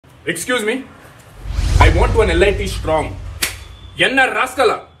Excuse me? I want one LIT strong. Yenna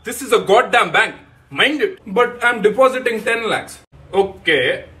Raskala, this is a goddamn bank. Mind it. But I'm depositing 10 lakhs.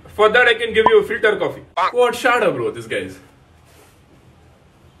 Okay, for that I can give you a filter coffee. What shada bro, this guy is.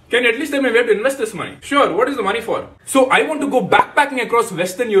 Can you at least tell me where to invest this money? Sure, what is the money for? So I want to go backpacking across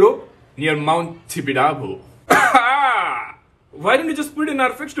Western Europe near Mount Tibidabo. Why didn't you just put in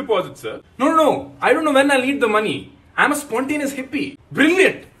our fixed deposit, sir? No. I don't know when I'll need the money. I'm a spontaneous hippie.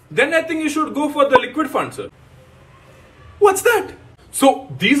 Brilliant. Then I think you should go for the liquid fund, sir. What's that? So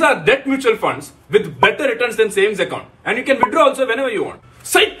these are debt mutual funds with better returns than savings account. And you can withdraw also whenever you want.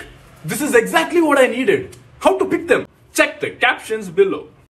 Psych! This is exactly what I needed. How to pick them? Check the captions below.